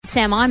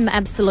Sam, I'm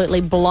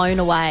absolutely blown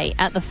away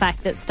at the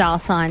fact that star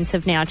signs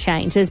have now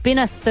changed. There's been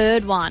a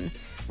third one,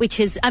 which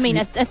is, a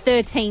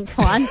 13th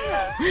one.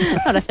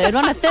 Not a third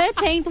one, a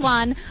 13th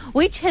one,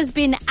 which has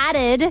been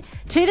added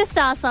to the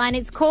star sign.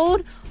 It's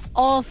called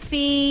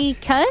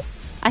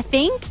Ophiuchus, I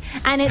think,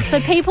 and it's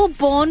for people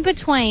born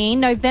between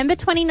November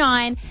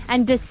 29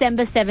 and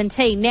December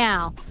 17.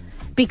 Now,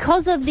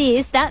 because of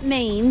this, that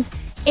means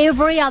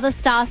every other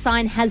star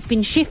sign has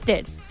been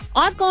shifted.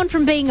 I've gone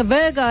from being a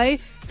Virgo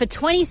for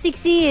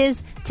 26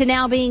 years to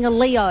now being a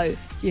Leo.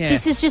 Yeah.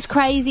 This is just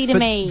crazy to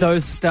me.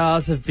 Those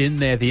stars have been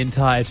there the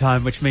entire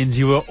time, which means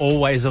you were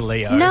always a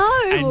Leo. No.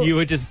 And you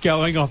were just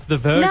going off the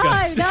Virgo. No.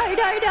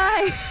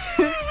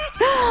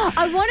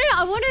 I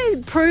want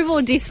to prove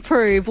or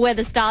disprove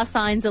whether star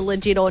signs are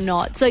legit or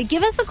not. So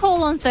give us a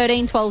call on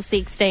 13 12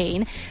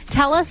 16.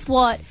 Tell us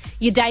what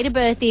your date of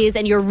birth is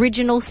and your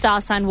original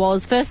star sign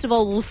was. First of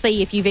all, we'll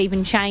see if you've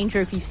even changed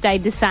or if you've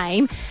stayed the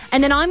same.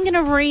 And then I'm going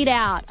to read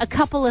out a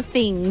couple of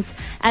things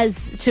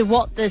as to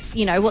what this,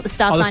 what the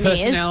star sign is.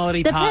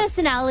 The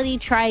personality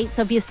traits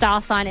of your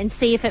star sign, and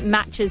see if it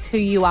matches who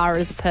you are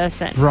as a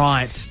person.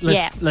 Right.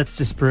 Let's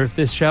disprove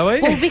this, shall we?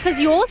 Well, because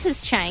yours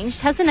has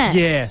changed, hasn't it?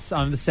 Yes,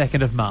 I'm the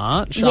 2nd of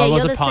March. Yeah, I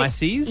was a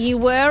Pisces. You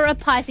were a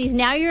Pisces.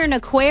 Now you're an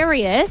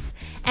Aquarius.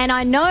 And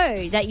I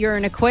know that you're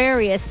an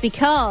Aquarius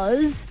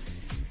because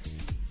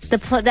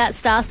that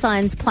star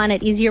sign's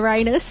planet is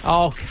Uranus.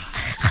 Oh,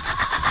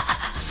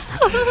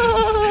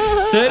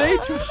 13,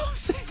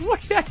 12,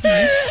 what are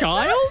you,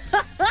 child?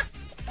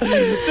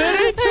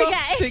 13, 12,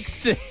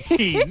 16.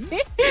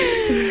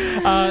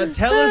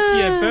 Tell us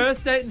your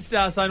birth date and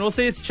star sign. We'll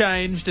see it's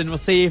changed and we'll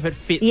see if it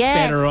fits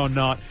better or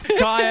not.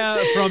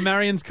 Kaya from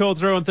Marion's called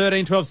through on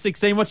 13, 12,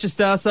 16. What's your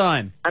star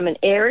sign? I'm an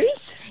Aries.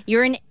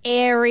 You're an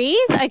Aries.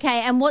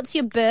 Okay, and what's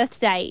your birth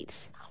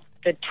date?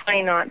 The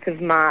 29th of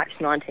March,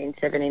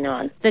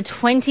 1979. The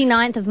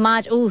 29th of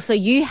March. Oh, so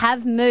you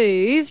have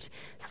moved.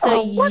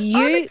 So I'm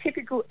a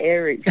typical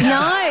Aries.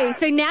 No,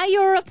 so now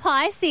you're a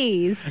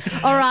Pisces.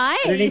 All right?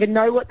 I don't even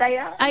know what they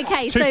are.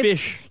 Okay, Two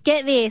fish.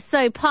 Get this.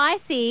 So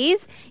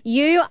Pisces,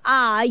 you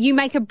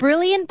make a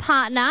brilliant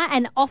partner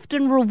and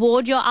often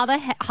reward your other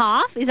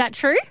half. Is that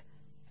true?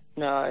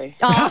 No.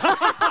 Oh.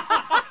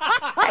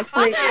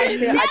 Actually,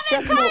 I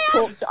just bought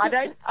pork. I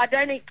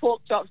don't eat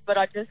pork chops, but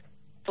I just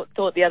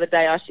thought the other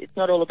day it's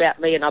not all about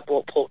me, and I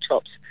bought pork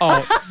chops. Oh.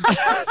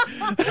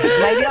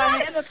 Maybe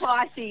I am a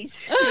Pisces.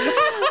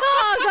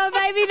 Oh, God,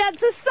 maybe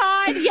that's a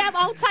sign. Yep,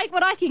 I'll take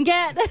what I can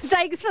get.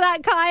 Thanks for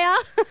that, Kaya.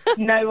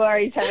 No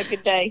worries. Have a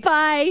good day.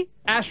 Bye.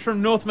 Ash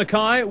from North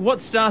Mackay,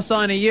 what star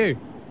sign are you?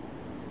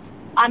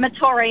 I'm a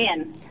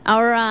Taurian.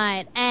 All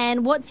right.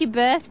 And what's your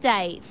birth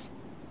date?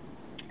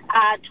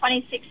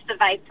 26th of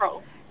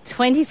April.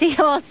 26.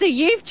 Oh, so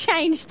you've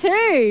changed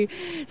too.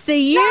 So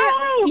you,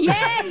 No.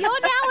 yeah, you're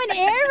now an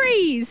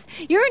Aries.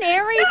 You're an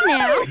Aries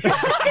now.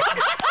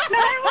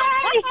 No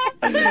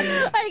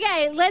way!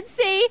 Okay, let's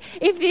see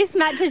if this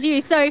matches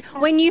you. So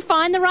when you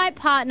find the right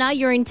partner,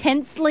 you're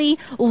intensely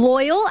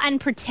loyal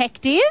and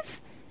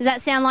protective. Does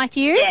that sound like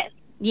you? Yes.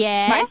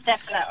 Yeah. Most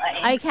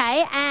definitely.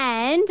 Okay,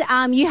 and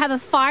you have a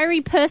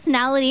fiery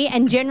personality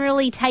and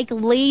generally take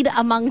lead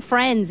among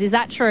friends. Is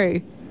that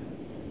true?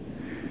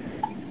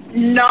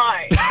 No.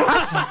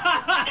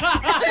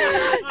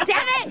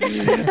 Damn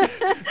it!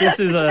 This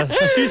is a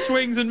few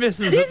swings and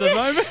misses at the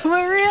moment.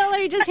 We're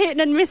really just hitting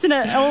and missing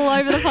it all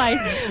over the place.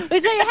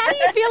 So how do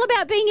you feel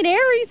about being an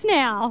Aries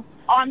now?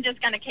 I'm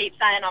just going to keep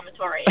saying I'm a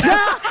Taurian.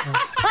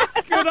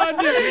 Good on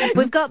you.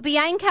 We've got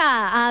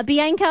Bianca.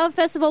 Bianca,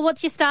 first of all,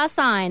 what's your star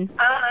sign?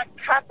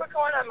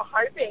 Capricorn, I'm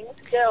hoping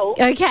still.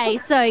 Okay,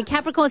 so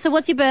Capricorn. So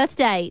what's your birth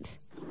date?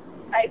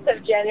 8th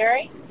of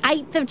January.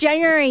 8th of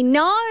January.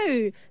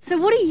 No. So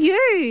what are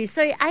you?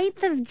 So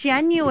 8th of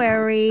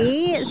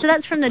January. So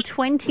that's from the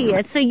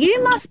 20th. So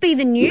you must be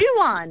the new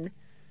one.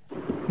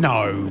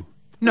 No,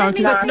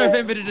 because that's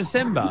November to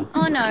December.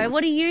 Oh, no.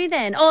 What are you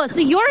then? Oh, so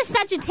you're a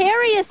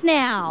Sagittarius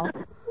now.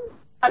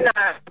 Oh,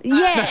 no.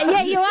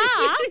 Yeah, you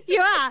are.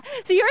 You are.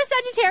 So you're a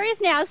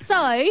Sagittarius now.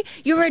 So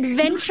you're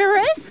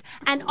adventurous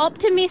and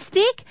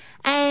optimistic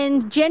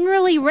and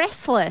generally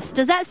restless.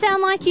 Does that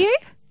sound like you?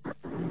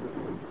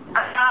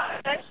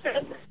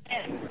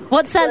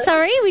 What's that?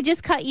 Sorry, you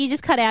just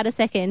cut out a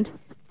second.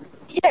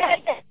 Yeah.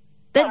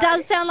 That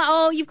does sound like,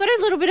 oh, you've got a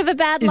little bit of a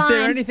bad line. Is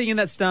there anything in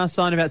that star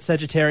sign about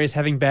Sagittarius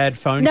having bad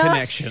phone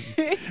connections?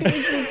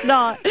 It's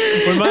not.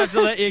 We might have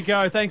to let you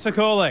go. Thanks for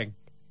calling.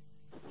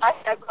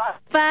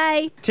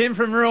 Bye. Tim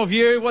from Rural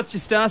View, what's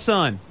your star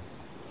sign?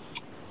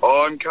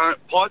 I'm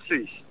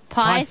Pisces.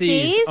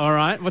 Pisces. All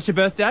right. What's your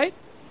birth date?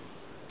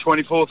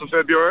 24th of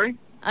February.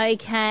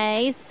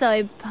 Okay,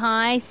 so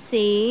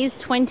Pisces,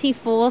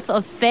 24th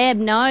of Feb.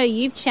 No,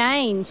 you've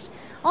changed.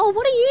 Oh,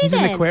 what are you He's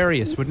then? an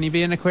Aquarius. Wouldn't he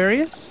be an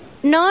Aquarius?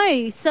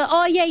 No.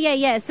 So,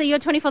 yeah. So you're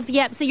 24th.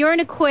 Yep. So you're an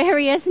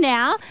Aquarius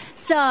now.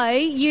 So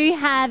you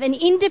have an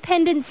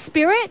independent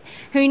spirit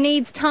who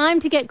needs time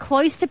to get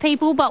close to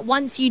people, but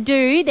once you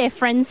do, they're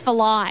friends for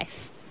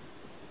life.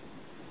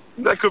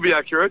 That could be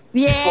accurate.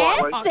 Yes,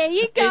 Slightly. there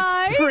you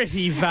go. It's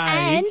pretty vague.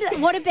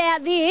 And what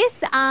about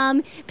this?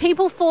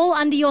 People fall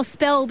under your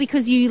spell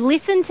because you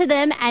listen to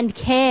them and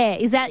care.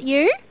 Is that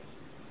you?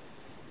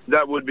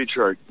 That would be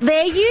true.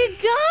 There you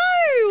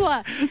go.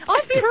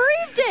 I've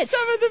proved it.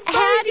 Some of the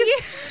How do you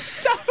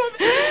stuff on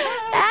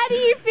How do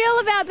you feel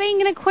about being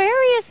an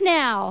Aquarius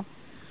now?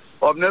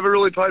 I've never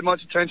really paid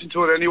much attention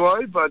to it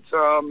anyway, but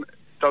it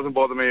doesn't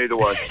bother me either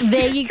way.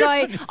 There you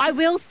go. I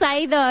will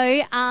say,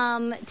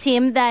 though,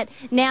 Tim, that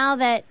now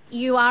that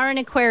you are an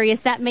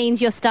Aquarius, that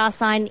means your star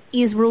sign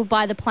is ruled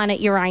by the planet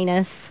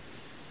Uranus.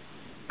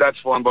 That's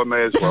fine by me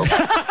as well.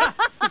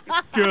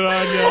 Good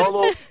on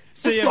you.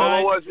 See you, I'll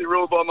mate. always be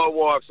ruled by my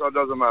wife, so it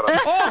doesn't matter.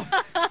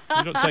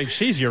 You're not saying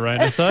she's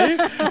Uranus, are you?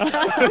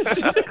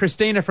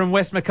 Christina from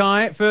West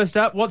Mackay, first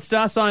up. What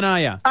star sign are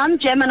you? I'm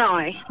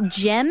Gemini.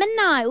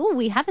 Gemini. Oh,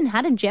 we haven't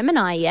had a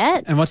Gemini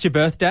yet. And what's your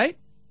birth date?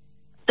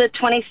 The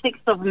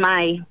 26th of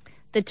May.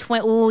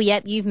 Oh,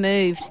 yep, you've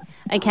moved.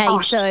 Okay,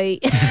 so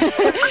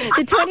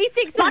the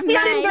 26th of Lucky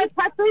I didn't May. get a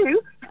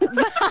tattoo.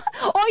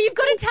 Oh, you've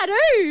got a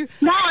tattoo.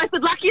 No, I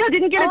said lucky I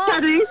didn't get a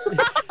tattoo.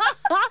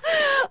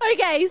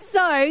 Okay,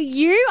 so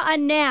you are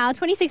now,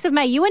 26th of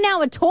May, you are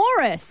now a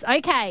Taurus.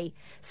 Okay,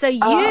 so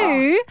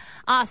you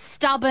are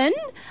stubborn,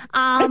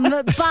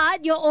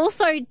 but you're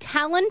also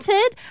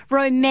talented,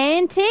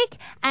 romantic,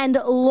 and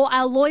a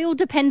loyal,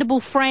 dependable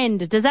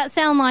friend. Does that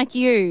sound like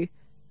you?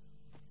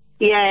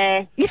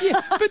 Yeah.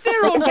 But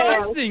they're all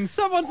nice things.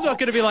 Someone's not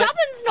going to be like...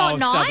 Stubborn's not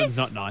nice. Stubborn's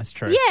not nice,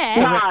 true.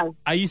 Yeah. No.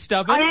 Are you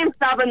stubborn? I am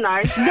stubborn,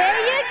 though.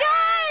 There you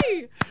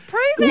go.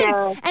 Prove it.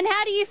 Yeah. And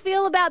how do you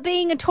feel about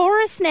being a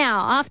Taurus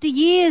now after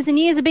years and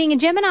years of being a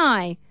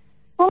Gemini?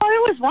 Well, I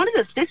always wanted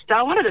a sister.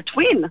 I wanted a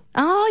twin.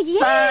 Oh,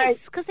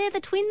 yes, because they're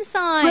the twin We're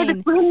sign.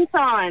 the twin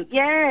sign.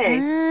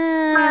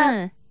 Yeah.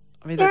 Ah.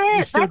 I mean, Yeah,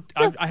 you still,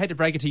 that's I had to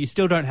break it to you. You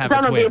still don't have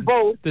Don't a be twin. a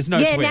bull. There's no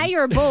Yeah, twin. now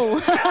you're a bull.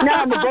 No,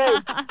 I'm a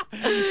bull.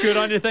 Good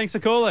on you. Thanks for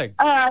calling.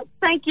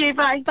 Thank you.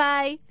 Bye.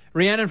 Bye.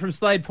 Rhiannon from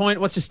Slade Point,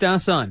 what's your star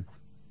sign?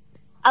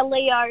 A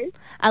Leo.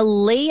 A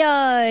Leo.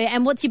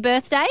 And what's your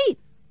birth date?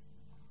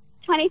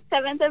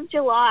 27th of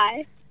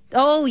July.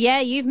 Oh,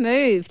 yeah, you've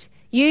moved.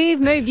 You've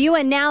moved. You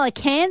are now a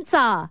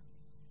Cancer.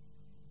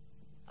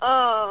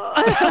 Oh.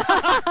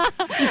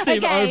 You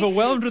seem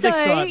overwhelmed with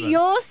excitement. So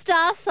your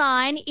star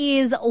sign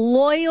is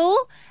loyal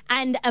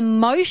and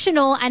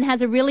emotional and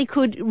has a really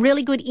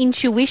good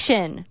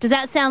intuition. Does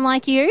that sound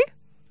like you?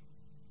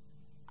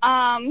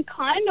 Kind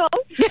of.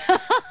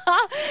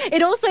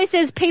 It also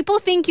says people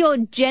think you're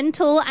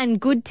gentle and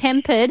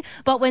good-tempered,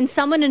 but when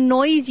someone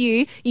annoys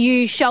you,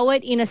 you show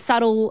it in a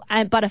subtle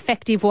but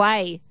effective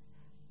way.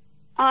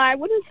 I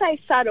wouldn't say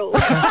subtle.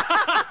 I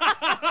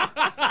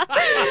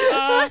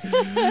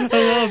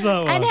love that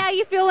one. And how are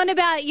you feeling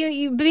about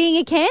you being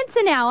a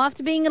Cancer now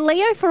after being a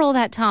Leo for all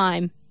that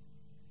time?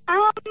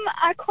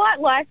 I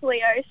quite like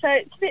Leo, so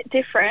it's a bit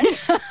different.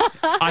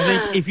 I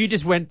think if you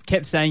just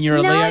kept saying you're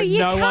a No, Leo, you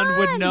no one can't.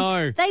 would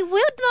know. They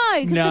would know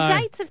because No. the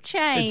dates have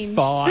changed. It's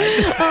fine.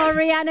 Oh,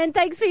 Rhiannon,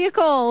 thanks for your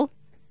call.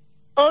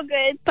 All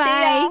good. See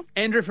Bye. ya.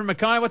 Andrew from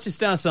Mackay, what's your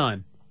star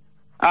sign?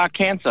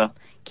 Cancer.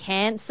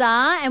 Cancer.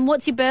 And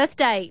what's your birth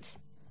date?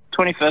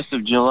 21st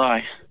of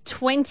July.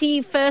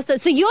 21st.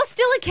 So you're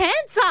still a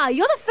Cancer.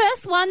 You're the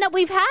first one that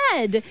we've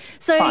had.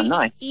 So, Oh,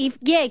 nice.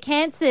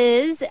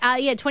 Cancers.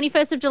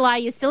 21st of July,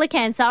 you're still a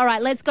Cancer. All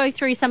right, let's go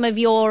through some of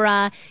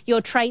your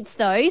traits,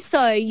 though.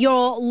 So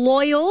you're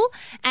loyal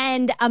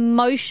and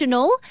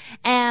emotional,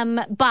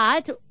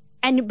 but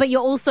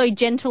you're also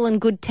gentle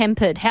and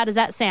good-tempered. How does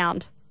that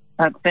sound?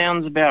 That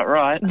sounds about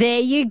right. There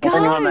you go.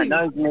 Anyone that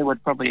knows me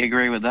would probably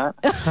agree with that.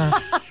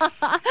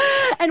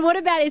 And what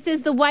about it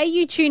says the way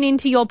you tune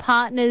into your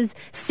partner's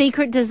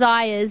secret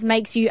desires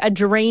makes you a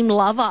dream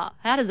lover.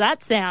 How does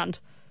that sound?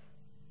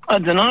 I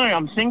don't know.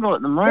 I'm single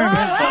at the moment.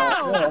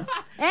 Wow. But,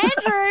 yeah. Andrew,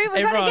 we're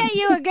going Everyone. to get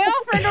you a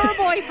girlfriend or a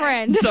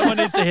boyfriend. Someone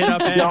needs to hit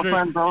up Andrew.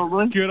 Girlfriend,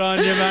 probably. Good on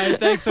you, mate.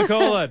 Thanks for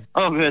calling.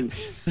 Oh, good.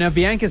 Now,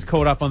 Bianca's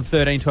called up on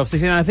 13, 12,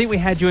 16. I think we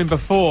had you in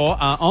before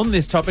on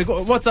this topic.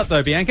 What's up,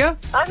 though, Bianca?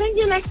 I think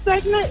your next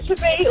segment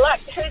should be like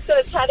who's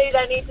got a tattoo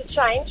they need to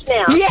change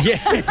now. Yeah.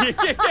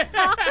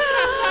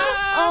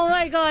 Oh,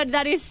 my God,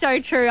 that is so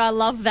true. I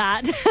love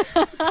that.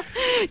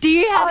 Do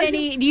you have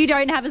you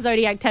don't have a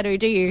zodiac tattoo,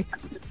 do you?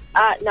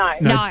 No.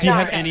 No. Do you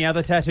have any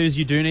other tattoos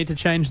you do need to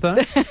change, though?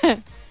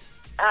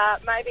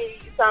 Maybe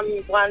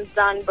some ones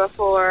done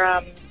before,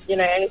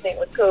 anything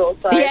was cool.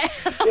 So, Yeah.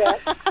 yeah.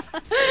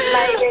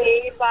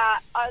 Maybe,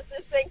 but I was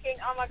just thinking,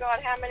 oh my God,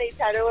 how many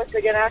tattooists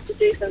are going to have to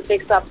do some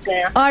fix-ups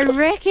now? I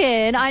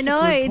reckon. I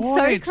know. good It's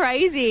so point.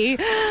 crazy.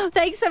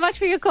 Thanks so much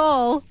for your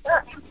call.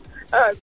 Oh,